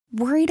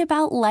Worried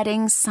about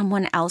letting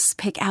someone else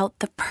pick out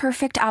the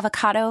perfect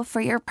avocado for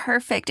your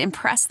perfect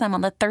impress them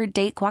on the third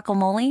date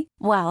guacamole?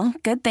 Well,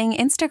 good thing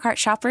Instacart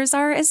shoppers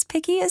are as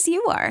picky as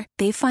you are.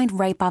 They find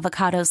ripe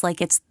avocados like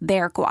it's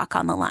their guac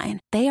on the line.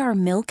 They are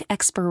milk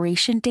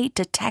expiration date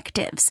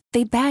detectives.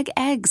 They bag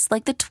eggs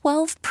like the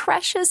 12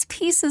 precious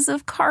pieces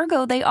of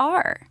cargo they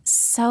are.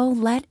 So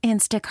let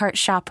Instacart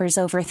shoppers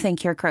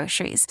overthink your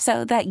groceries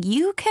so that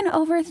you can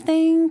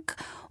overthink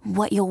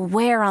what you'll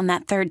wear on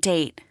that third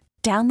date.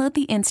 Download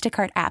the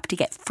Instacart app to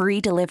get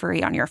free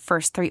delivery on your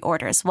first 3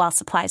 orders while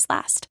supplies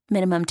last.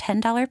 Minimum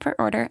 $10 per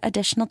order.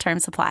 Additional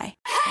terms apply.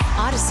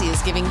 Odyssey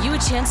is giving you a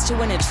chance to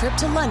win a trip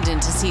to London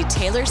to see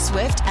Taylor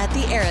Swift at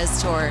the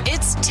Eras Tour.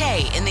 It's Tay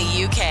in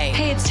the UK.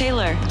 Hey, it's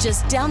Taylor.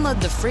 Just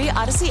download the free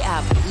Odyssey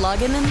app,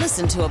 log in and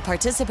listen to a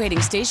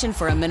participating station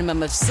for a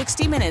minimum of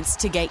 60 minutes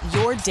to get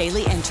your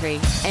daily entry.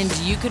 And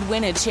you could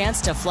win a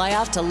chance to fly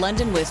off to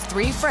London with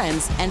 3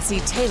 friends and see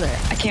Taylor.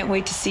 I can't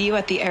wait to see you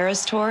at the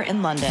Eras Tour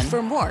in London.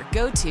 For more,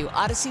 go to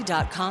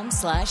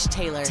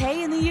odyssey.com/Taylor.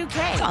 Tay in the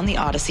UK. On the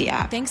Odyssey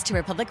app. Thanks to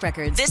Republic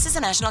Records. This is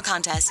a national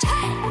contest.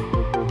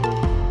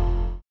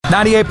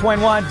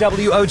 98.1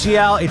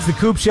 WOGL. It's the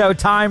Coop Show.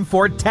 Time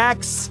for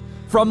texts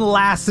from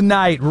last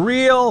night.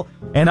 Real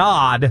and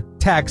odd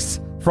texts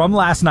from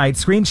last night.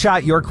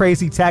 Screenshot your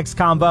crazy text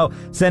combo.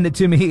 Send it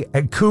to me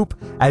at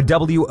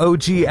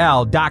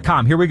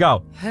coop@WOGL.com. Here we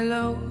go.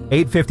 Hello.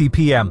 8:50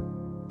 p.m.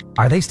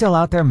 Are they still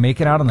out there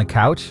making out on the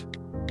couch?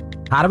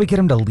 How do we get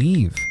them to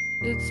leave?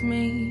 It's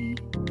me.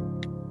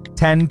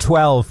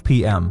 10:12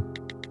 p.m.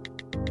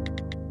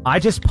 I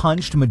just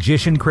punched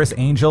magician Chris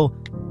Angel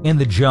in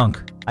the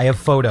junk. I have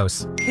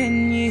photos.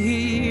 Can you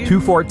hear?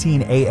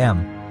 2:14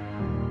 a.m.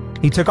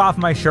 He took off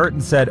my shirt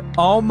and said,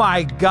 "Oh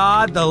my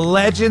God, the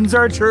legends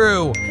are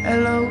true."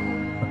 Hello.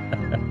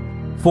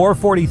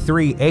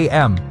 4:43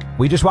 a.m.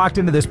 We just walked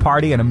into this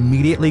party and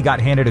immediately got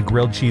handed a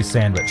grilled cheese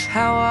sandwich.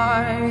 How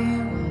are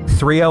you?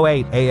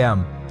 3:08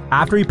 a.m.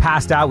 After he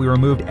passed out, we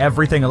removed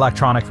everything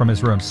electronic from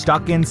his room,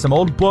 stuck in some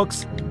old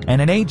books and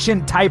an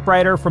ancient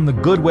typewriter from the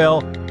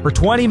Goodwill. For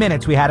 20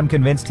 minutes, we had him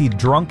convinced he'd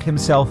drunk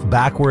himself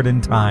backward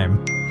in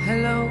time.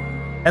 Hello.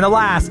 And the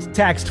last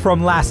text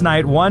from last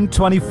night,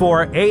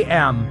 1:24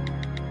 a.m.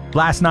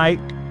 Last night,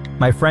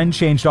 my friend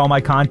changed all my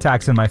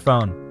contacts in my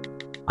phone.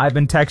 I've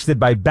been texted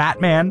by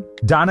Batman,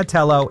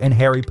 Donatello, and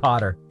Harry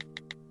Potter.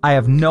 I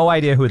have no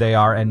idea who they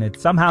are, and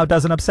it somehow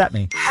doesn't upset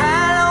me.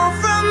 Hello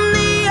from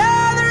the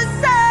other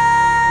side.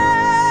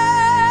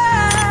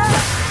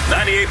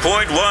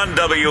 98.1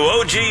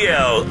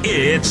 WOGL.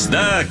 It's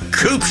the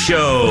Coop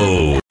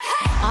Show.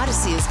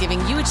 Odyssey is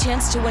giving you a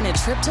chance to win a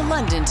trip to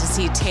London to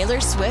see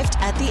Taylor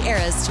Swift at the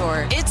Eras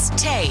Tour. It's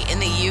Tay in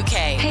the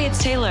UK. Hey,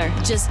 it's Taylor.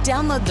 Just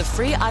download the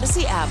free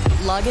Odyssey app,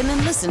 log in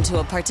and listen to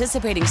a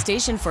participating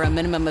station for a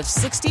minimum of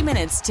 60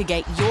 minutes to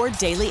get your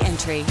daily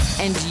entry.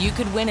 And you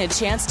could win a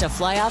chance to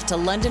fly off to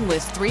London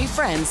with 3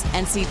 friends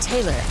and see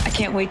Taylor. I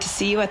can't wait to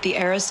see you at the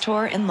Eras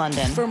Tour in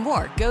London. For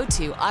more, go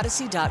to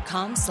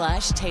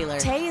odyssey.com/Taylor.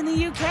 Tay in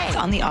the UK.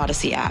 On the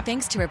Odyssey app.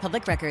 Thanks to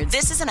Republic Records.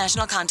 This is a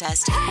national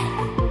contest.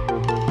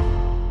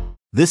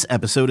 This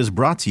episode is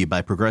brought to you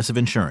by Progressive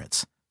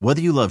Insurance. Whether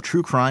you love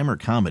true crime or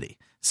comedy,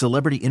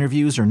 celebrity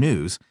interviews or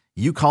news,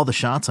 you call the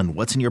shots on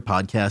what's in your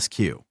podcast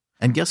queue.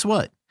 And guess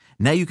what?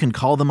 Now you can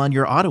call them on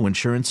your auto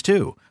insurance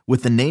too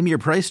with the Name Your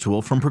Price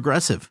tool from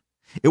Progressive.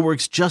 It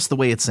works just the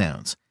way it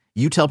sounds.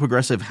 You tell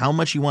Progressive how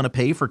much you want to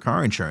pay for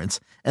car insurance,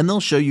 and they'll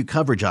show you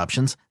coverage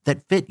options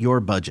that fit your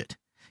budget.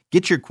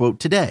 Get your quote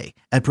today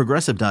at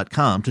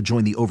Progressive.com to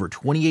join the over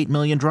 28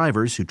 million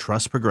drivers who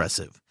trust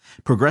Progressive.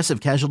 Progressive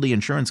Casualty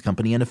Insurance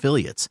Company and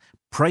Affiliates.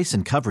 Price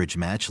and coverage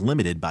match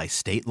limited by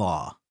state law.